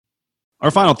Our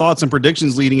final thoughts and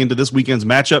predictions leading into this weekend's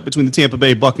matchup between the Tampa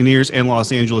Bay Buccaneers and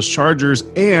Los Angeles Chargers,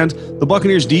 and the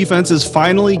Buccaneers defense is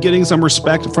finally getting some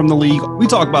respect from the league. We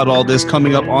talk about all this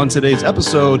coming up on today's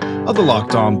episode of the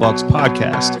Locked On Bucs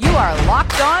podcast. You are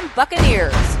Locked On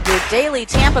Buccaneers, your daily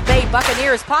Tampa Bay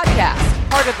Buccaneers podcast,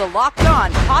 part of the Locked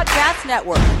On Podcast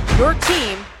Network, your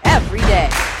team every day.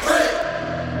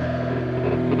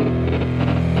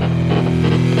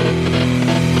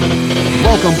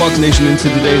 Welcome, Bucs Nation, into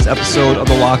today's episode of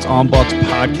the Locked On Bucs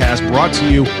podcast, brought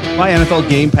to you by NFL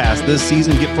Game Pass. This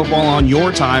season, get football on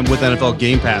your time with NFL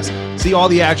Game Pass. See all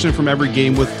the action from every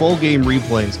game with full game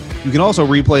replays. You can also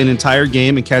replay an entire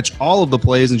game and catch all of the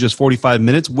plays in just 45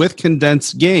 minutes with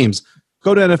condensed games.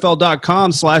 Go to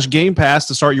NFL.com/Game Pass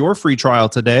to start your free trial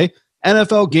today.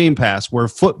 NFL Game Pass, where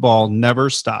football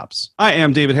never stops. I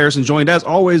am David Harrison, joined as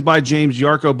always by James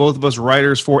Yarko, both of us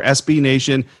writers for SB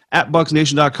Nation at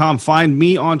BucsNation.com. Find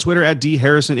me on Twitter at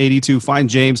DHarrison82. Find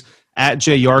James at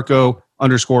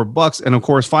JYarko_Bucs. And of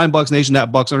course, find Bucs Nation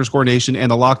at Bucs_Nation.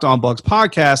 And the Locked On Bucs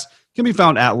podcast can be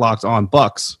found at Locked On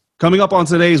Bucs. Coming up on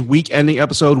today's week-ending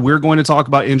episode, we're going to talk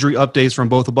about injury updates from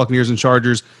both the Buccaneers and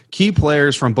Chargers, key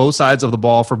players from both sides of the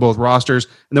ball for both rosters,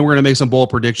 and then we're going to make some bold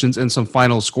predictions and some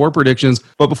final score predictions.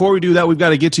 But before we do that, we've got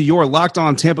to get to your Locked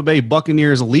On Tampa Bay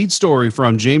Buccaneers lead story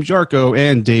from James Yarko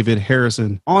and David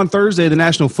Harrison. On Thursday, the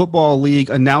National Football League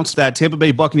announced that Tampa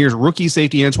Bay Buccaneers rookie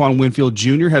safety Antoine Winfield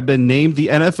Jr. had been named the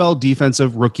NFL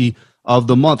Defensive Rookie of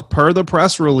the month. Per the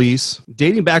press release,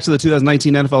 dating back to the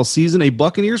 2019 NFL season, a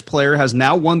Buccaneers player has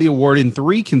now won the award in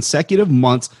 3 consecutive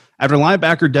months after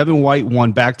linebacker Devin White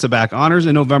won back-to-back honors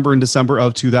in November and December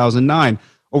of 2009.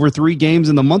 Over 3 games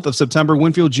in the month of September,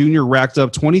 Winfield Jr. racked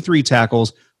up 23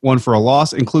 tackles, 1 for a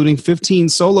loss, including 15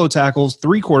 solo tackles,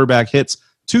 3 quarterback hits,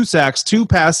 2 sacks, 2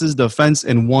 passes, defense,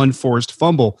 and 1 forced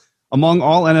fumble. Among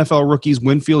all NFL rookies,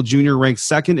 Winfield Jr. ranked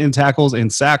second in tackles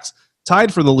and sacks,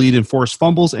 tied for the lead in forced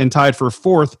fumbles, and tied for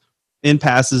 4th in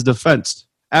passes defensed.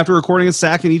 After recording a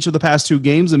sack in each of the past 2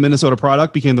 games, the Minnesota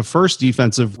product became the first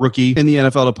defensive rookie in the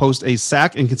NFL to post a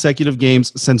sack in consecutive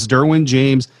games since Derwin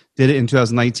James did it in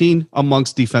 2019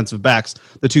 amongst defensive backs.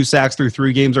 The 2 sacks through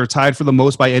 3 games are tied for the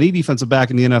most by any defensive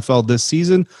back in the NFL this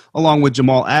season, along with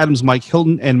Jamal Adams, Mike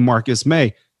Hilton, and Marcus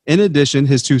May. In addition,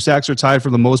 his 2 sacks are tied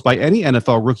for the most by any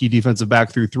NFL rookie defensive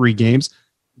back through 3 games,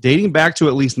 dating back to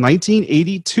at least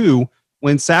 1982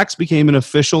 when sacks became an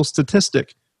official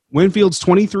statistic. Winfield's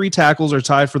 23 tackles are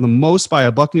tied for the most by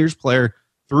a Buccaneers player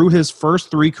through his first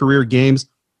 3 career games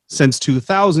since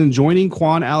 2000, joining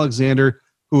Quan Alexander,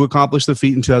 who accomplished the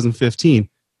feat in 2015.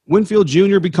 Winfield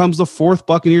Jr. becomes the 4th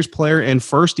Buccaneers player and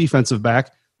first defensive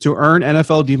back to earn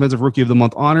NFL Defensive Rookie of the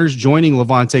Month honors, joining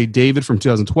Levante David from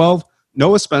 2012,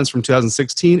 Noah Spence from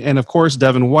 2016, and of course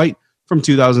Devin White from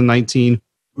 2019,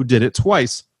 who did it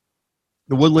twice.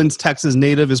 The Woodlands, Texas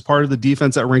native is part of the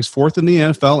defense that ranks 4th in the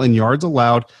NFL in yards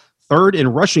allowed, 3rd in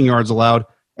rushing yards allowed,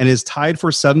 and is tied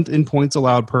for 7th in points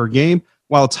allowed per game,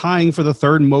 while tying for the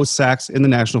 3rd most sacks in the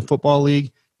National Football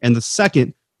League and the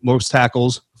 2nd most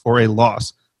tackles for a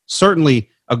loss. Certainly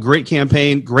a great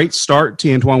campaign, great start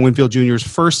to Antoine Winfield Jr.'s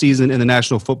first season in the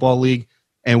National Football League,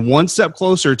 and one step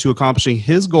closer to accomplishing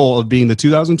his goal of being the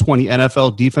 2020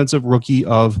 NFL Defensive Rookie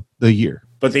of the Year.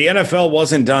 But the NFL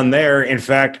wasn't done there. In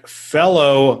fact,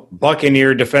 fellow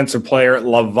Buccaneer defensive player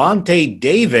Levante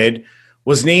David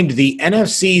was named the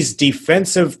NFC's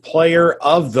Defensive Player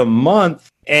of the Month.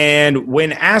 And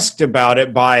when asked about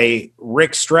it by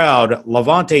Rick Stroud,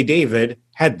 Levante David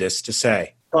had this to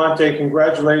say. Levante,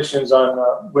 congratulations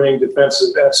on winning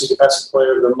NFC Defensive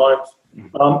Player of the Month.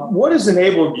 What has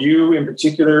enabled you in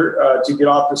particular to get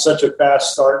off to such a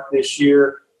fast start this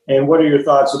year? And what are your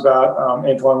thoughts about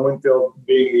Antoine Winfield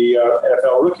being the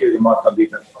NFL Rookie of the Month on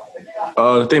defense?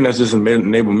 The thing that's just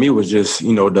enabled me was just,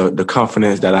 the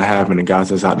confidence that I have in the guys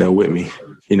that's out there with me.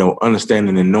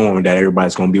 Understanding and knowing that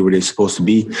everybody's going to be where they're supposed to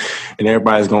be, and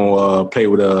everybody's going to play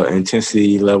with an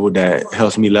intensity level that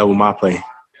helps me level my play.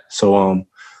 So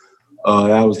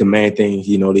that was the main thing,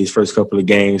 these first couple of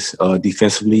games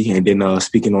defensively. And then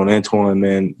speaking on Antoine,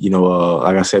 man,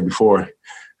 like I said before,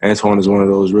 Antoine is one of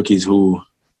those rookies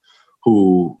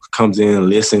who comes in and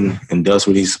listens and does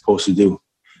what he's supposed to do.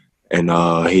 And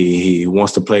he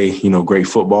wants to play, great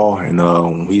football.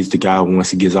 And he's the guy who,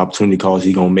 once he gets opportunity calls,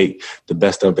 he's going to make the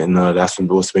best of it. And that's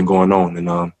what's been going on. And,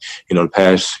 the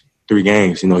past 3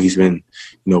 games, he's been,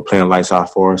 playing lights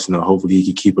out for us. And hopefully he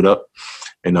can keep it up.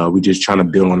 And we're just trying to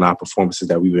build on our performances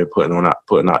that we've been putting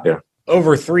out there.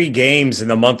 Over 3 games in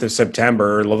the month of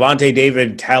September, Levante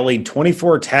David tallied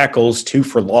 24 tackles, 2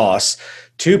 for loss,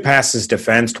 2 passes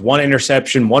defensed, 1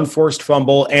 interception, 1 forced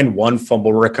fumble, and 1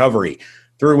 fumble recovery.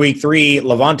 Through week 3,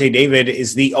 Levante David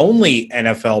is the only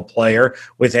NFL player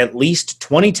with at least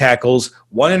 20 tackles,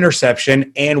 1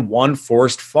 interception, and 1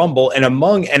 forced fumble. And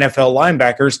among NFL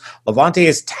linebackers, Levante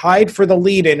is tied for the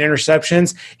lead in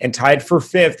interceptions and tied for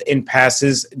 5th in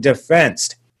passes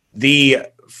defensed. The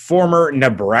former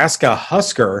Nebraska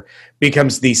Husker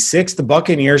becomes the 6th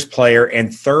Buccaneers player and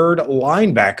 3rd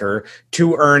linebacker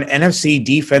to earn NFC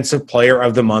Defensive Player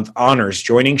of the Month honors,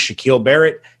 joining Shaquille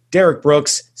Barrett, Derek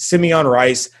Brooks, Simeon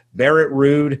Rice, Barrett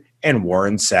Ruud, and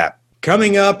Warren Sapp.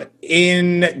 Coming up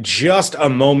in just a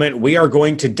moment, we are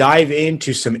going to dive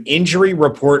into some injury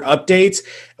report updates,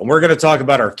 and we're going to talk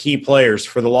about our key players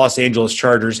for the Los Angeles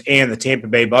Chargers and the Tampa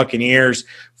Bay Buccaneers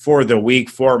for the Week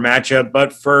 4 matchup.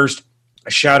 But first, a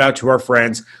shout out to our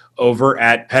friends over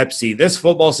at Pepsi. This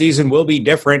football season will be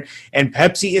different, and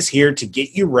Pepsi is here to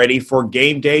get you ready for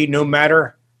game day no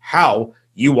matter how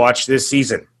you watch this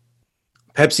season.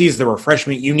 Pepsi is the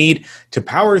refreshment you need to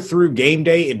power through game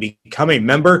day and become a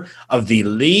member of the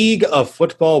League of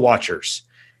Football Watchers.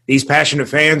 These passionate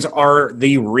fans are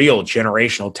the real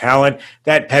generational talent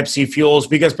that Pepsi fuels,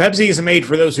 because Pepsi isn't made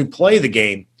for those who play the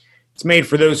game. It's made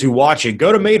for those who watch it.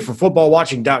 Go to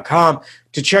madeforfootballwatching.com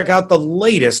to check out the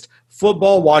latest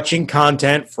football watching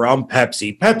content from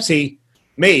Pepsi. Pepsi,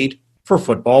 made for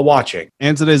football watching.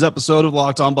 And today's episode of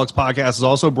Locked On Bucs podcast is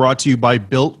also brought to you by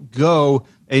Built Go,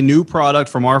 a new product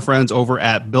from our friends over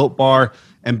at Built Bar.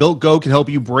 And Built Go can help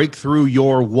you break through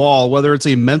your wall, whether it's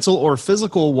a mental or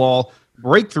physical wall.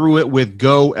 Break through it with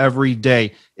Go every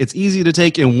day. It's easy to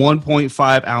take in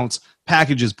 1.5 ounce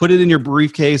packages. Put it in your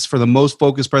briefcase for the most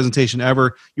focused presentation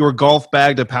ever, your golf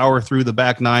bag to power through the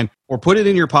back nine, or put it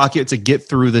in your pocket to get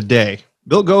through the day.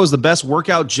 Built Go is the best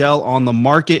workout gel on the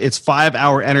market. It's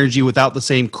 5-hour energy without the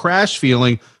same crash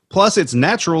feeling. Plus, it's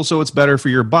natural, so it's better for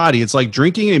your body. It's like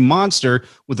drinking a Monster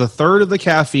with a third of the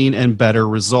caffeine and better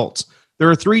results. There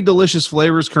are 3 delicious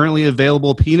flavors currently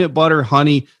available: peanut butter,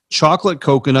 honey, chocolate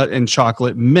coconut, and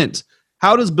chocolate mint.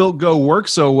 How does Built Go work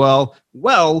so well?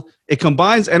 Well, it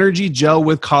combines energy gel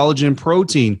with collagen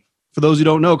protein. For those who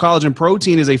don't know, collagen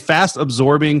protein is a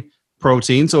fast-absorbing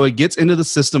protein, so it gets into the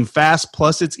system fast,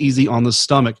 plus it's easy on the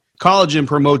stomach. Collagen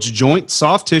promotes joint,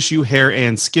 soft tissue, hair,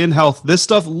 and skin health. This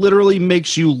stuff literally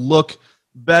makes you look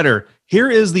better. Here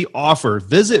is the offer.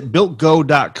 Visit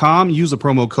BuiltGo.com, use the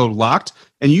promo code LOCKED,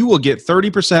 and you will get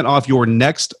 30% off your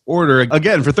next order.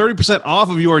 Again, for 30% off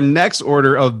of your next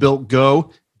order of Built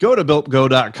Go, go to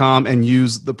BuiltGo.com and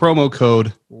use the promo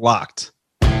code LOCKED.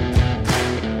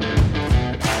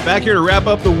 Back here to wrap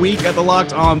up the week at the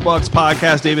Locked On Bucs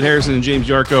podcast, David Harrison and James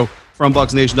Yarko from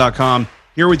BucsNation.com.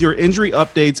 Here with your injury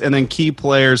updates and then key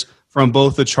players from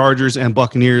both the Chargers and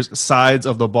Buccaneers sides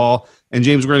of the ball. And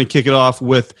James, we're going to kick it off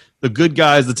with the good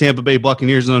guys, the Tampa Bay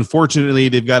Buccaneers. And unfortunately,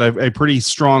 they've got a pretty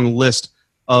strong list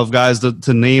of guys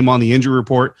to name on the injury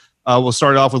report. We'll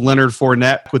start off with Leonard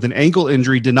Fournette with an ankle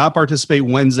injury, did not participate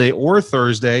Wednesday or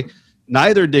Thursday.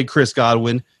 Neither did Chris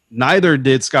Godwin. Neither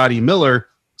did Scotty Miller.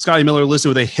 Scotty Miller listed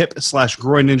with a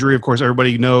hip/groin injury. Of course,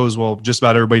 everybody knows, well, just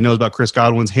about everybody knows about Chris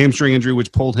Godwin's hamstring injury,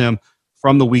 which pulled him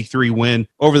from the Week 3 win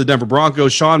over the Denver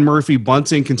Broncos. Sean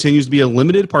Murphy-Bunting continues to be a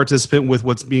limited participant with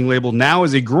what's being labeled now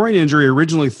as a groin injury,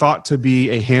 originally thought to be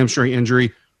a hamstring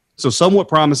injury. So somewhat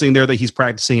promising there that he's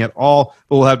practicing at all,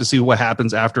 but we'll have to see what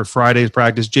happens after Friday's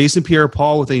practice. Jason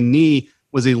Pierre-Paul with a knee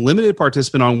was a limited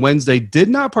participant on Wednesday, did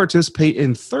not participate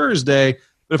in Thursday,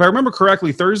 but if I remember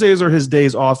correctly, Thursdays are his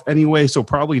days off anyway, so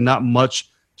probably not much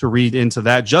to read into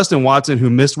that. Justin Watson, who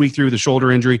missed week 3 with a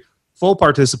shoulder injury, full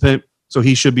participant, so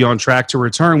he should be on track to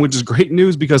return, which is great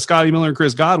news because Scotty Miller and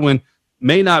Chris Godwin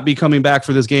may not be coming back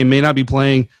for this game, may not be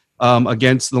playing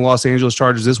against the Los Angeles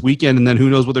Chargers this weekend, and then who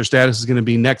knows what their status is going to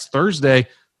be next Thursday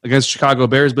against Chicago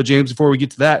Bears. But James, before we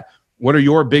get to that, what are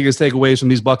your biggest takeaways from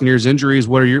these Buccaneers injuries?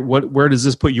 Where does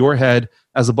this put your head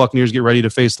as the Buccaneers get ready to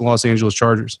face the Los Angeles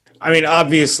Chargers? I mean,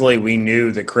 obviously we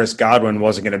knew that Chris Godwin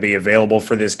wasn't going to be available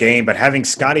for this game, but having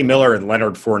Scotty Miller and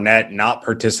Leonard Fournette not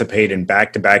participate in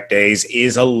back-to-back days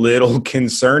is a little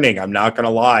concerning. I'm not going to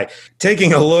lie.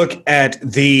 Taking a look at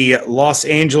the Los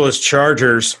Angeles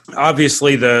Chargers,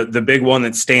 obviously the big one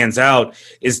that stands out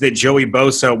is that Joey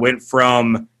Bosa went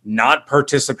from not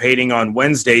participating on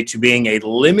Wednesday to being a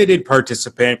limited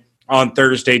participant on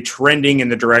Thursday, trending in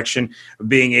the direction of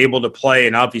being able to play.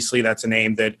 And obviously that's a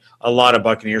name that a lot of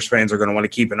Buccaneers fans are going to want to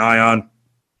keep an eye on.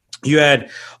 You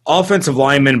had offensive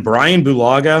lineman Brian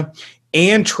Bulaga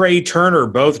and Trey Turner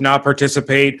both not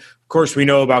participate. Of course, we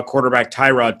know about quarterback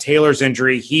Tyrod Taylor's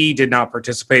injury. He did not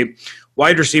participate.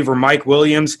 Wide receiver Mike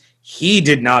Williams, He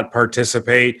did not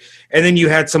participate. And then you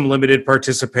had some limited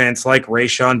participants like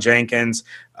Rayshon Jenkins,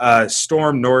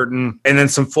 Storm Norton, and then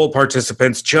some full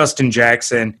participants, Justin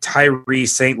Jackson, Tyree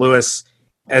St. Louis,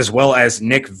 as well as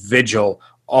Nick Vigil.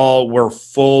 All were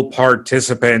full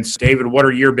participants. David, what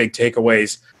are your big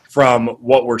takeaways from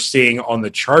what we're seeing on the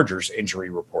Chargers injury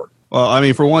report? Well, I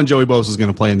mean, for one, Joey Bosa is going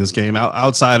to play in this game.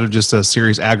 Outside of just a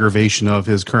serious aggravation of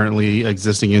his currently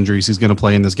existing injuries, he's going to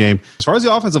play in this game. As far as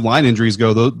the offensive line injuries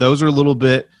go, those are a little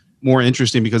bit more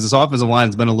interesting because this offensive line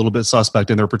has been a little bit suspect,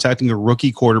 and they're protecting a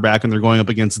rookie quarterback, and they're going up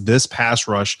against this pass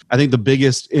rush. I think the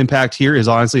biggest impact here is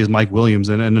honestly Mike Williams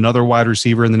and another wide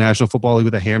receiver in the National Football League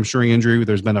with a hamstring injury.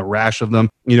 There's been a rash of them.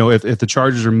 You know, if the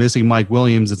Chargers are missing Mike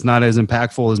Williams, it's not as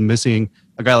impactful as missing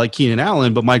a guy like Keenan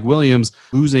Allen, but Mike Williams,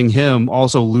 losing him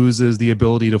also loses the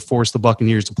ability to force the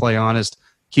Buccaneers to play honest,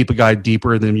 keep a guy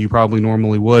deeper than you probably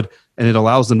normally would, and it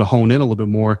allows them to hone in a little bit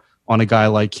more on a guy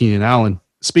like Keenan Allen.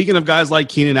 Speaking of guys like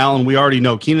Keenan Allen, we already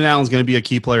know Keenan Allen's going to be a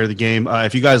key player of the game.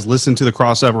 If you guys listen to the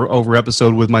crossover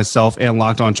episode with myself and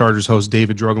Locked On Chargers host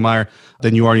David Drogemeyer,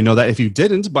 then you already know that. If you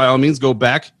didn't, by all means, go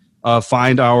back,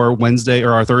 find our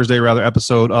Thursday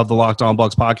episode of the Locked On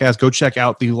Bucs podcast. Go check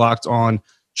out the Locked On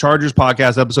Chargers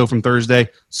podcast episode from Thursday.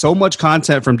 So much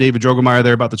content from David Drogemeyer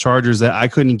there about the Chargers that I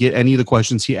couldn't get any of the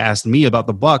questions he asked me about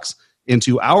the Bucs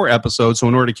into our episode. So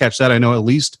in order to catch that, I know at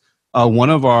least one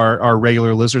of our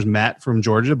regular listeners, Matt from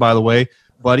Georgia, by the way,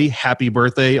 buddy, happy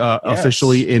birthday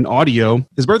officially in audio.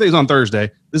 His birthday is on Thursday.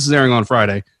 This is airing on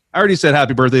Friday. I already said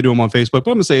happy birthday to him on Facebook, but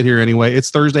I'm going to say it here anyway. It's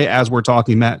Thursday as we're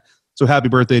talking, Matt. So happy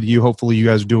birthday to you. Hopefully you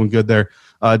guys are doing good there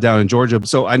down in Georgia.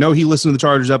 So I know he listened to the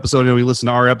Chargers episode. I know he listened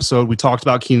to our episode. We talked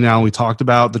about Keenan Allen. We talked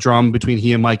about the drama between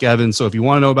he and Mike Evans. So if you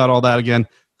want to know about all that again,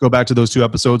 go back to those two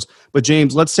episodes. But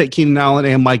James, let's take Keenan Allen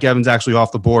and Mike Evans actually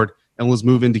off the board, and let's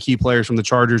move into key players from the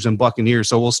Chargers and Buccaneers.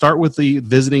 So we'll start with the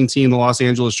visiting team, the Los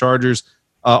Angeles Chargers.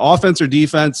 Offense or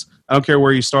defense, I don't care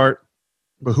where you start,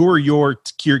 but who are your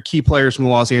key players from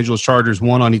the Los Angeles Chargers,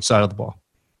 one on each side of the ball?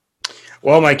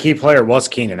 Well, my key player was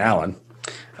Keenan Allen.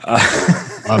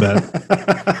 My bad.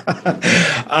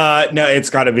 No, it's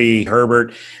got to be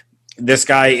Herbert. This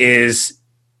guy is,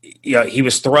 he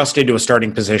was thrust into a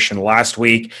starting position last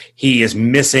week. He is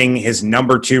missing his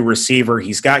number 2 receiver.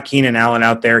 He's got Keenan Allen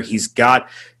out there. He's got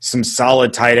some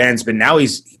solid tight ends, but now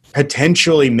he's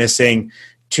potentially missing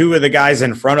 2 of the guys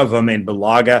in front of him in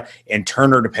Bulaga and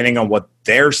Turner, depending on what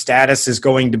their status is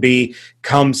going to be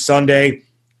come Sunday.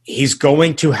 He's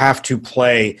going to have to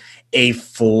play a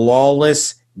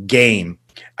flawless game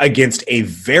against a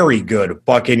very good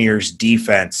Buccaneers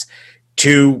defense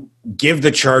to give the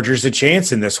Chargers a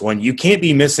chance in this one. You can't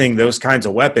be missing those kinds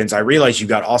of weapons. I realize you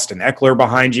got Austin Eckler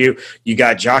behind you. You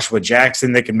got Joshua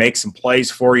Jackson that can make some plays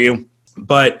for you.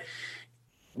 But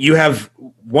you have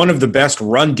one of the best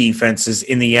run defenses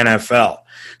in the NFL.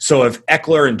 So if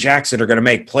Eckler and Jackson are going to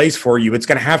make plays for you, it's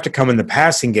going to have to come in the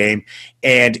passing game.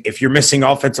 And if you're missing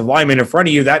offensive linemen in front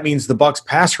of you, that means the Bucs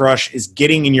pass rush is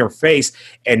getting in your face.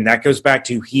 And that goes back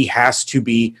to he has to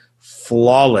be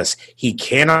flawless. He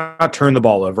cannot turn the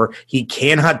ball over. He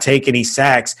cannot take any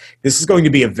sacks. This is going to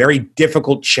be a very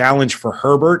difficult challenge for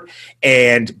Herbert.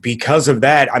 And because of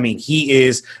that, I mean, he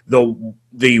is the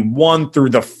 1 through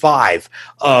the 5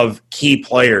 of key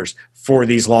players for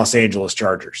these Los Angeles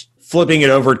Chargers. Flipping it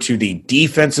over to the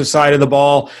defensive side of the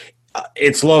ball,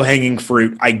 it's low-hanging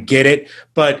fruit. I get it,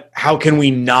 but how can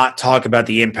we not talk about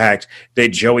the impact that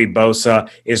Joey Bosa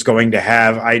is going to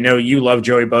have? I know you love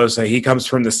Joey Bosa. He comes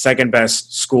from the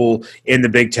second-best school in the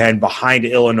Big Ten behind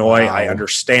Illinois. Wow. I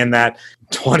understand that.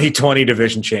 2020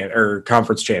 division champ or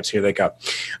conference champs. Here they come.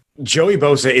 Joey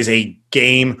Bosa is a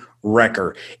game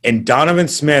wrecker, and Donovan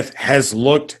Smith has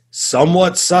looked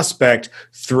somewhat suspect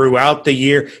throughout the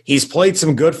year. He's played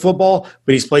some good football,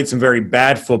 but he's played some very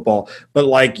bad football. But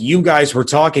like you guys were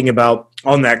talking about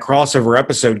on that crossover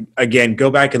episode, again,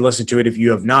 go back and listen to it if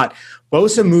you have not.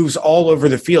 Bosa moves all over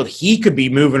the field. He could be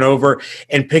moving over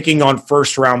and picking on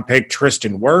first-round pick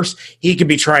Tristan Wirfs. He could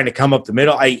be trying to come up the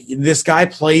middle. This guy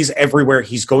plays everywhere.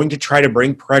 He's going to try to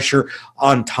bring pressure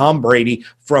on Tom Brady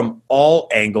from all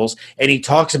angles, and he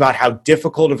talks about how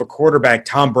difficult of a quarterback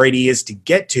Tom Brady is to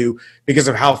get to because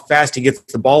of how fast he gets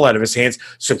the ball out of his hands.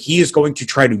 So he is going to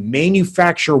try to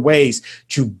manufacture ways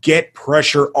to get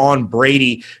pressure on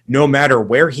Brady no matter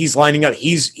where he's lining up.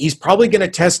 He's probably going to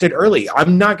test it early.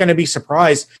 I'm not going to be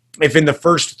surprised if in the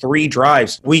first 3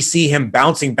 drives we see him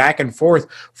bouncing back and forth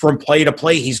from play to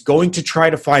play. He's going to try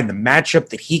to find the matchup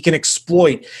that he can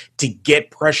exploit to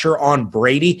get pressure on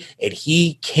Brady, and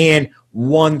he can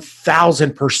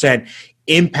 1,000%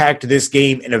 impact this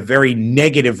game in a very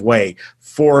negative way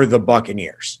for the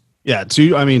Buccaneers. Yeah,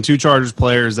 two Chargers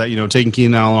players that, taking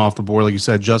Keenan Allen off the board, like you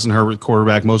said, Justin Herbert,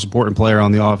 quarterback, most important player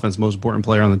on the offense, most important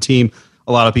player on the team.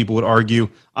 A lot of people would argue,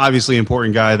 obviously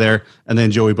important guy there. And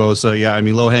then Joey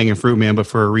Bosa, low-hanging fruit, man, but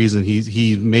for a reason.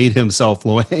 He made himself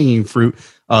low-hanging fruit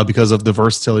because of the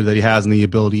versatility that he has and the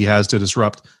ability he has to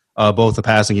disrupt both the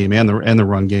passing game and the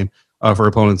run game for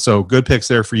opponents. So good picks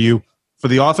there for you. For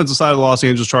the offensive side of the Los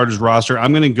Angeles Chargers roster,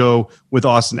 I'm going to go with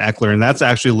Austin Eckler, and that's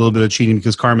actually a little bit of cheating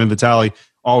because Carmen Vitale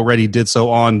already did so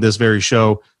on this very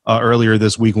show earlier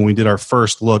this week when we did our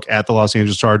first look at the Los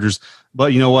Angeles Chargers.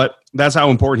 But you know what? That's how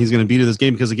important he's going to be to this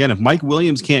game because, again, if Mike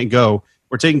Williams can't go,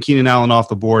 we're taking Keenan Allen off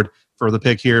the board for the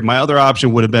pick here. My other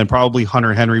option would have been probably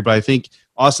Hunter Henry, but I think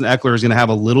Austin Eckler is going to have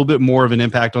a little bit more of an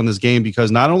impact on this game because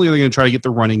not only are they going to try to get the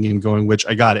running game going, which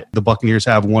I got it. The Buccaneers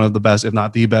have one of the best, if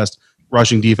not the best,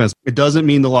 rushing defense. It doesn't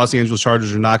mean the Los Angeles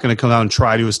Chargers are not going to come out and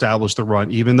try to establish the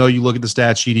run. Even though you look at the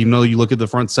stat sheet, even though you look at the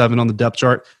front seven on the depth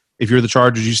chart, if you're the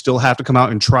Chargers, you still have to come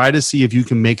out and try to see if you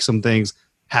can make some things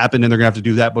happen, and they're going to have to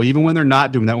do that. But even when they're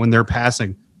not doing that, when they're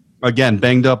passing, again,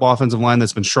 banged up offensive line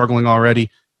that's been struggling already,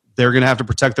 they're going to have to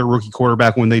protect their rookie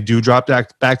quarterback when they do drop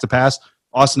back to pass.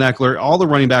 Austin Eckler, all the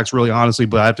running backs really, honestly,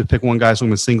 but I have to pick one guy, so I'm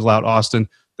going to single out Austin.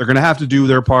 They're going to have to do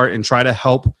their part and try to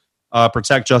help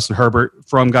protect Justin Herbert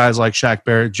from guys like Shaq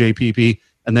Barrett, JPP,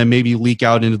 and then maybe leak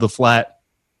out into the flat,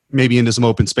 maybe into some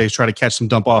open space, try to catch some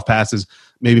dump-off passes,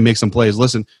 maybe make some plays.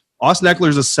 Listen, Austin Eckler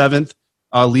is the seventh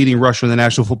leading rusher in the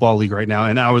National Football League right now,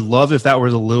 and I would love if that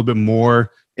was a little bit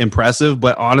more impressive,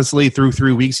 but honestly, through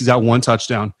 3 weeks, he's got one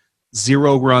touchdown,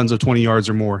 0 runs of 20 yards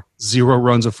or more, 0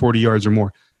 runs of 40 yards or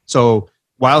more. So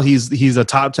while he's a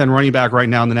top 10 running back right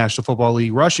now in the National Football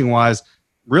League rushing-wise,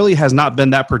 really has not been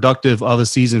that productive of a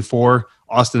season for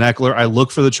Austin Eckler. I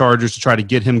look for the Chargers to try to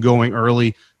get him going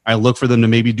early. I look for them to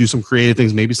maybe do some creative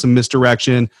things, maybe some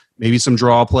misdirection, maybe some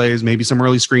draw plays, maybe some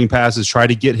early screen passes, try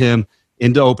to get him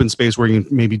into open space where he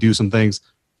can maybe do some things.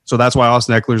 So that's why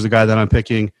Austin Eckler is the guy that I'm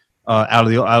picking out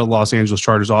of Los Angeles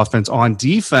Chargers offense. On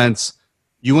defense,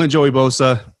 you went Joey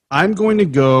Bosa. I'm going to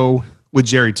go with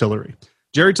Jerry Tillery.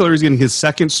 Jerry Tillery is getting his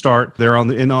second start there on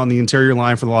the interior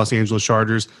line for the Los Angeles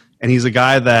Chargers. And he's a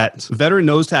guy that veteran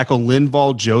nose tackle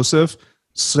Linval Joseph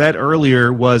said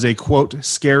earlier was a, quote,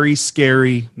 scary,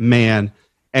 scary man,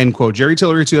 end quote. Jerry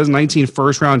Tillery, 2019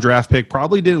 first-round draft pick,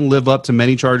 probably didn't live up to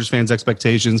many Chargers fans'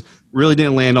 expectations, really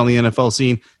didn't land on the NFL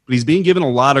scene, but he's being given a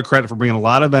lot of credit for bringing a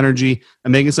lot of energy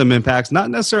and making some impacts, not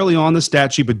necessarily on the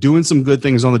stat sheet, but doing some good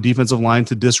things on the defensive line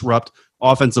to disrupt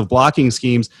offensive blocking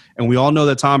schemes. And we all know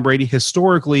that Tom Brady,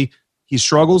 historically, he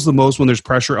struggles the most when there's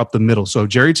pressure up the middle. So if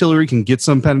Jerry Tillery can get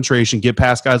some penetration, get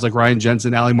past guys like Ryan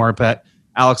Jensen, Ali Marpet,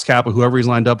 Alex Kappa, whoever he's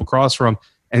lined up across from,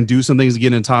 and do some things to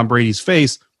get in Tom Brady's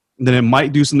face, then it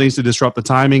might do some things to disrupt the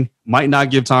timing, might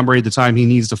not give Tom Brady the time he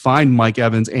needs to find Mike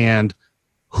Evans and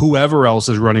whoever else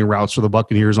is running routes for the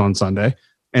Buccaneers on Sunday.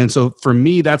 And so for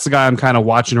me, that's the guy I'm kind of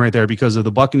watching right there because if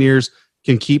the Buccaneers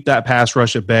can keep that pass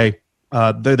rush at bay,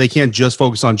 they can't just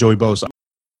focus on Joey Bosa.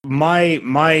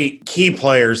 My key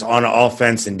players on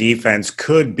offense and defense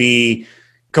could be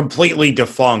completely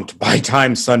defunct by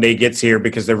time Sunday gets here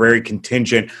because they're very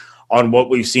contingent on what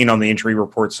we've seen on the injury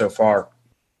report so far.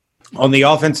 On the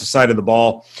offensive side of the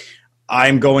ball,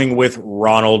 I'm going with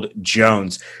Ronald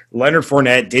Jones. Leonard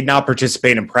Fournette did not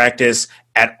participate in practice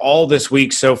at all this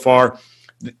week so far.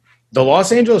 The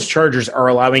Los Angeles Chargers are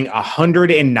allowing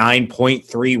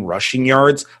 109.3 rushing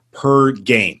yards per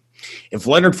game. If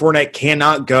Leonard Fournette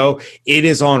cannot go, it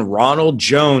is on Ronald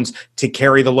Jones to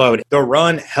carry the load. The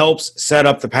run helps set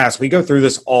up the pass. We go through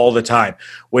this all the time.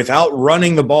 Without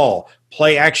running the ball,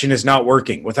 play action is not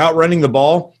working. Without running the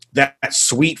ball, that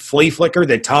sweet flea flicker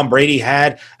that Tom Brady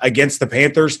had against the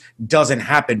Panthers doesn't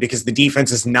happen because the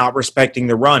defense is not respecting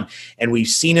the run. And we've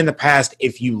seen in the past,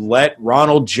 if you let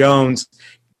Ronald Jones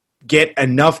get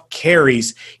enough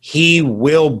carries, he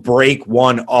will break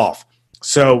one off.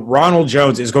 So Ronald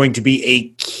Jones is going to be a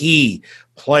key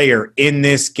player in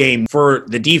this game. For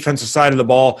the defensive side of the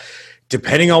ball,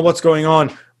 depending on what's going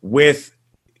on with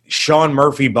Sean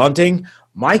Murphy-Bunting,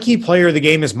 my key player of the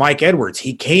game is Mike Edwards.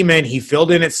 He came in, he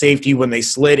filled in at safety when they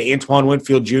slid Antoine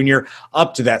Winfield Jr.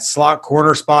 up to that slot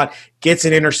corner spot, gets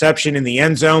an interception in the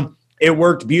end zone. It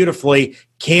worked beautifully.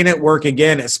 Can it work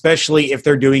again, especially if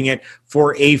they're doing it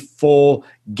for a full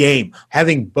game?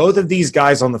 Having both of these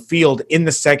guys on the field in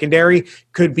the secondary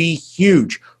could be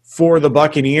huge for the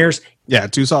Buccaneers. Yeah,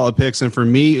 two solid picks. And for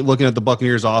me, looking at the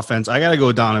Buccaneers offense, I got to go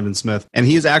with Donovan Smith. And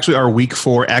he's actually our week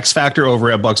 4 X factor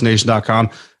over at BucsNation.com.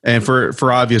 And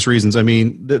for obvious reasons. I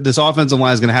mean, this offensive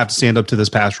line is going to have to stand up to this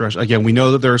pass rush. Again, we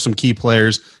know that there are some key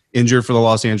players injured for the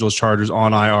Los Angeles Chargers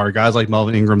on IR, guys like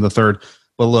Melvin Ingram III.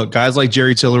 But look, guys like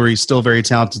Jerry Tillery, still very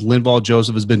talented. Linval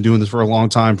Joseph has been doing this for a long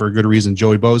time for a good reason.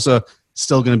 Joey Bosa,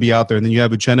 still going to be out there. And then you have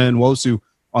Uchenna and Nwosu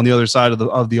on the other side of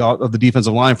the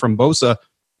defensive line from Bosa.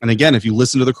 And again, if you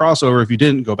listen to the crossover, if you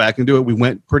didn't, go back and do it. We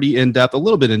went pretty in-depth, a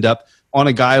little bit in-depth, on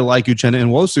a guy like Uchenna and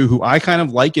Nwosu, who I kind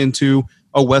of liken to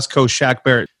a West Coast Shaq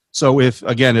Barrett. So if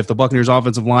the Buccaneers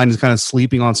offensive line is kind of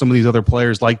sleeping on some of these other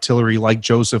players like Tillery, like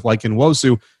Joseph, like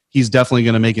Nwosu, he's definitely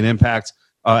going to make an impact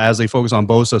as they focus on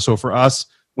Bosa. So for us,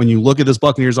 when you look at this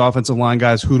Buccaneers offensive line,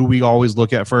 guys, who do we always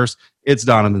look at first? It's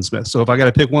Donovan Smith. So if I got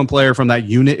to pick one player from that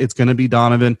unit, it's going to be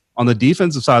Donovan. On the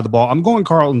defensive side of the ball, I'm going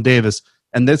Carlton Davis.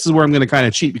 And this is where I'm going to kind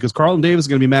of cheat because Carlton Davis is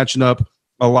going to be matching up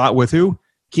a lot with who?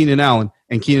 Keenan Allen.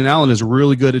 And Keenan Allen is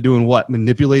really good at doing what?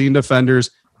 Manipulating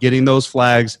defenders, getting those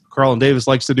flags. Carlton Davis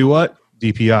likes to do what?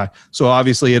 DPI. So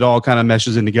obviously it all kind of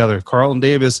meshes in together. If Carlton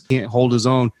Davis can't hold his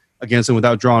own against him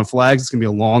without drawing flags, it's going to be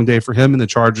a long day for him, and the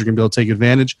Chargers are going to be able to take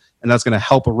advantage, and that's going to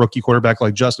help a rookie quarterback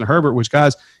like Justin Herbert, which,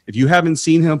 guys, if you haven't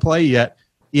seen him play yet,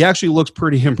 he actually looks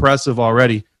pretty impressive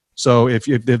already. So if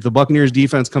the Buccaneers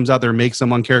defense comes out there and makes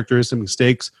some uncharacteristic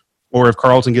mistakes, or if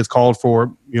Carlton gets called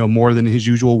for more than his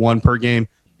usual one per game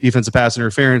defensive pass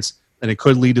interference, then it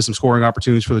could lead to some scoring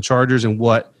opportunities for the Chargers. And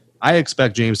what I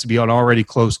expect, James, to be an already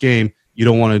close game, you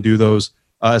don't want to do those,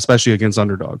 especially against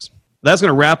underdogs. That's going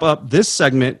to wrap up this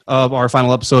segment of our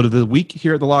final episode of the week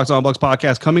here at the Locked On Bucs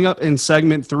podcast. Coming up in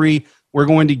segment 3, we're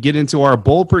going to get into our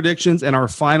bowl predictions and our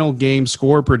final game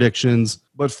score predictions.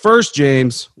 But first,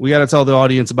 James, we got to tell the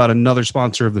audience about another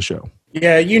sponsor of the show.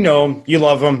 Yeah, you know them. You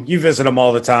love them. You visit them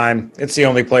all the time. It's the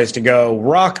only place to go.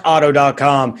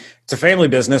 RockAuto.com. It's a family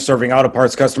business serving auto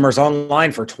parts customers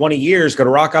online for 20 years. Go to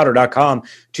RockAuto.com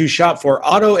to shop for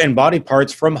auto and body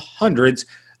parts from hundreds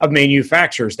of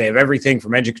manufacturers. They have everything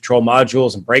from engine control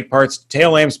modules and brake parts, tail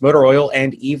lamps, motor oil,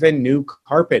 and even new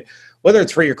carpet. Whether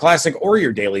it's for your classic or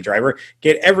your daily driver,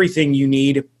 get everything you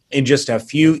need in just a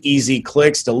few easy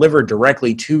clicks delivered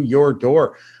directly to your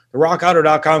door. The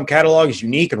RockAuto.com catalog is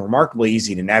unique and remarkably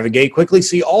easy to navigate. Quickly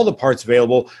see all the parts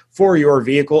available for your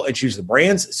vehicle and choose the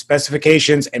brands,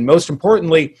 specifications, and most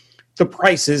importantly, the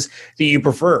prices that you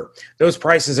prefer. Those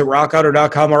prices at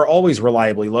RockAuto.com are always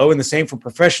reliably low, and the same for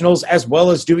professionals as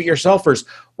well as do-it-yourselfers.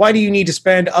 Why do you need to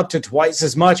spend up to twice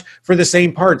as much for the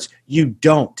same parts? You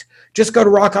don't. Just go to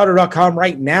RockAuto.com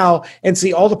right now and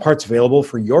see all the parts available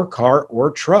for your car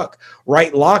or truck.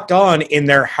 Write Locked On in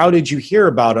their How Did You Hear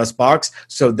About Us box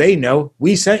so they know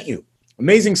we sent you.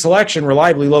 Amazing selection,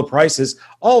 reliably low prices,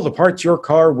 all the parts your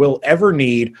car will ever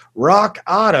need.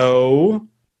 RockAuto.com.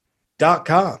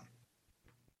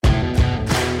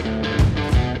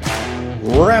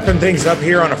 Wrapping things up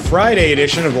here on a Friday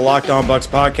edition of the Locked On Bucs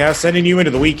podcast, sending you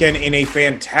into the weekend in a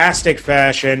fantastic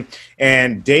fashion.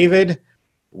 And David,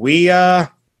 we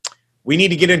need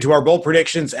to get into our bowl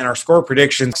predictions and our score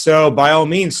predictions. So by all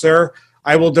means, sir,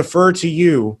 I will defer to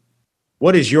you.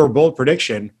 What is your bold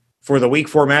prediction for the Week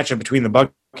 4 matchup between the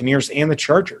Buccaneers and the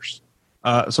Chargers?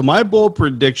 So my bold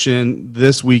prediction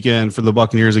this weekend for the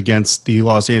Buccaneers against the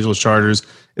Los Angeles Chargers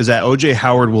is that O.J.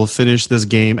 Howard will finish this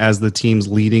game as the team's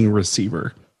leading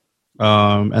receiver.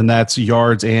 And that's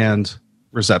yards and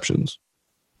receptions.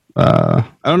 I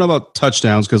don't know about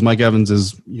touchdowns because Mike Evans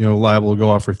is liable to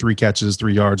go off for 3 catches,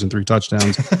 3 yards, and 3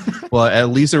 touchdowns. But at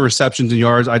least in receptions and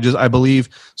yards, I believe.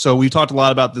 So we've talked a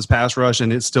lot about this pass rush,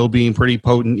 and it's still being pretty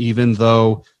potent, even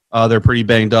though they're pretty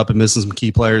banged up and missing some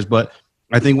key players. But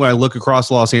I think when I look across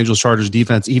the Los Angeles Chargers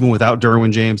defense, even without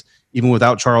Derwin James, even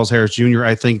without Charles Harris Jr.,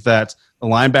 I think that the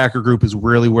linebacker group is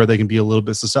really where they can be a little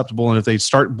bit susceptible. And if they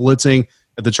start blitzing,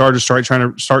 if the Chargers start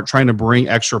trying to bring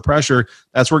extra pressure,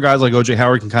 that's where guys like O.J.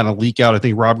 Howard can kind of leak out. I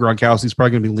think Rob Gronkowski's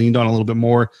probably going to be leaned on a little bit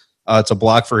more to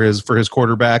block for his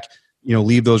quarterback.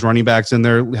 Leave those running backs in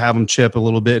there, have them chip a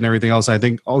little bit and everything else. I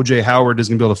think O.J. Howard is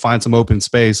going to be able to find some open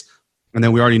space. And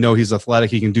then we already know he's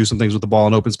athletic. He can do some things with the ball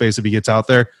in open space if he gets out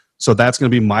there. So that's going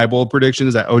to be my bold prediction,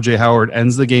 is that O.J. Howard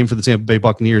ends the game for the Tampa Bay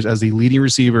Buccaneers as the leading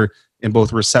receiver in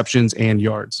both receptions and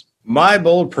yards. My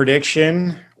bold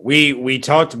prediction, we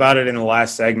talked about it in the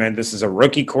last segment. This is a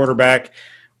rookie quarterback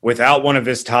without one of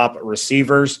his top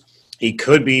receivers. He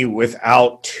could be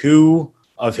without 2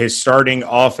 of his starting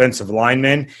offensive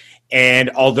linemen. And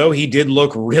although he did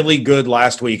look really good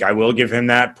last week, I will give him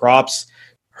that props.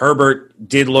 Herbert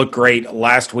did look great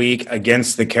last week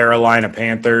against the Carolina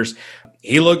Panthers.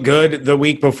 He looked good the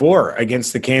week before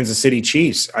against the Kansas City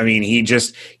Chiefs. I mean,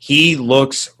 he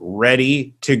looks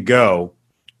ready to go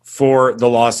for the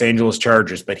Los Angeles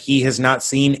Chargers, but he has not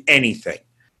seen anything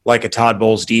like a Todd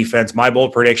Bowles defense. My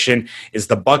bold prediction is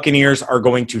the Buccaneers are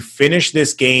going to finish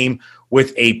this game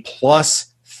with a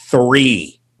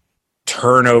 +3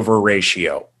 turnover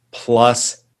ratio.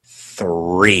 +3.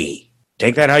 3.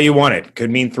 Take that how you want it.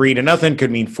 Could mean 3-0, could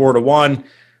mean 4-1,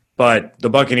 but the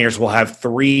Buccaneers will have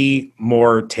 3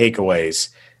 more takeaways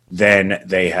than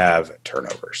they have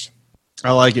turnovers.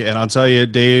 I like it. And I'll tell you,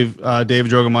 David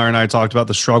Drogemeyer and I talked about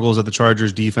the struggles that the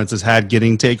Chargers defense has had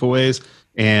getting takeaways.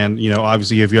 And,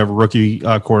 obviously if you have a rookie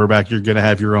quarterback, you're going to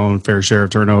have your own fair share of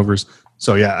turnovers.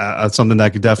 So, yeah, that's something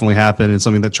that could definitely happen and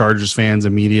something that Chargers fans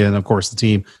and media and, of course, the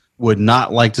team would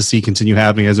not like to see continue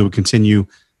happening, as it would continue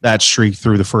that streak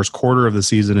through the first quarter of the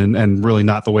season and really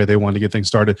not the way they wanted to get things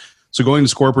started. So going to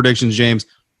score predictions, James.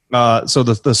 So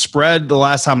the spread, the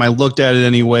last time I looked at it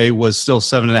anyway, was still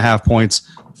 7.5 points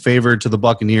favored to the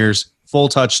Buccaneers, full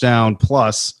touchdown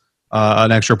plus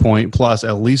an extra point plus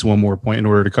at least one more point in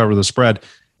order to cover the spread.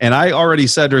 And I already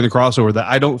said during the crossover that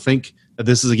I don't think that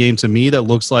this is a game to me that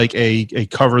looks like a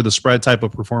cover the spread type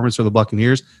of performance for the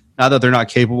Buccaneers. Not that they're not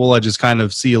capable. I just kind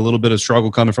of see a little bit of struggle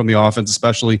coming from the offense,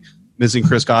 especially missing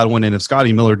Chris Godwin. And if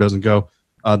Scotty Miller doesn't go,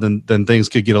 then things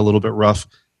could get a little bit rough,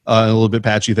 a little bit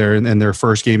patchy there in their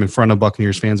first game in front of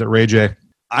Buccaneers fans at Ray J.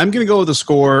 I'm going to go with a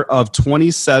score of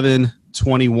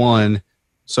 27-21.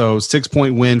 So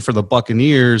 6-point win for the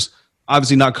Buccaneers.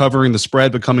 Obviously not covering the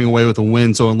spread, but coming away with a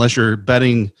win. So unless you're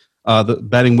betting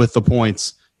with the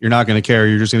points, you're not going to care.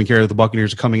 You're just going to care that the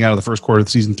Buccaneers are coming out of the first quarter of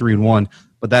the season 3-1.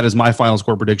 But that is my final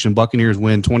score prediction. Buccaneers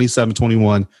win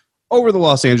 27-21 over the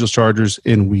Los Angeles Chargers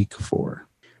in Week 4.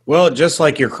 Well, just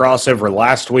like your crossover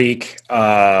last week,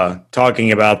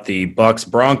 talking about the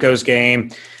Bucs-Broncos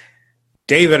game,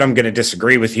 David, I'm going to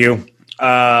disagree with you.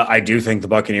 I do think the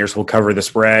Buccaneers will cover the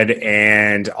spread.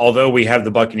 And although we have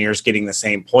the Buccaneers getting the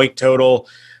same point total,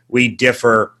 we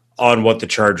differ on what the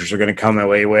Chargers are going to come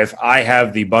away with. I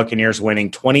have the Buccaneers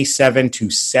winning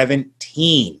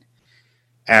 27-17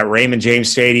 at Raymond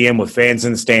James Stadium with fans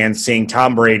in the stands, seeing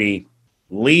Tom Brady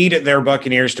lead their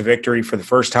Buccaneers to victory for the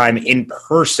first time in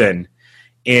person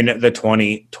in the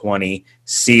 2020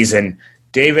 season.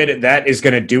 David, that is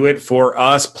going to do it for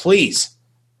us. Please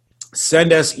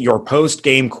send us your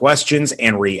post-game questions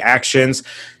and reactions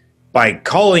by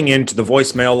calling into the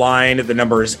voicemail line. The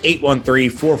number is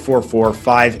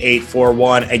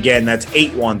 813-444-5841. Again, that's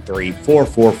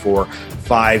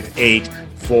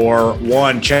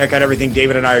 813-444-5841. Check out everything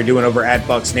David and I are doing over at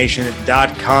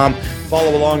BucksNation.com.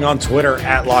 Follow along on Twitter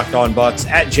at LockedOnBucks,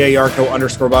 at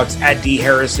JArco_Bucks, at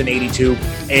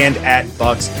DHarrison82, and at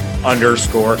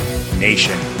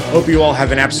Bucks_Nation. Hope you all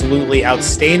have an absolutely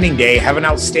outstanding day. Have an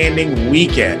outstanding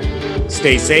weekend.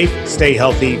 Stay safe, stay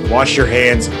healthy, wash your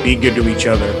hands, be good to each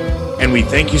other. And we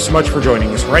thank you so much for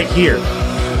joining us right here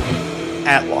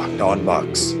at Locked On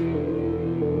Bucks.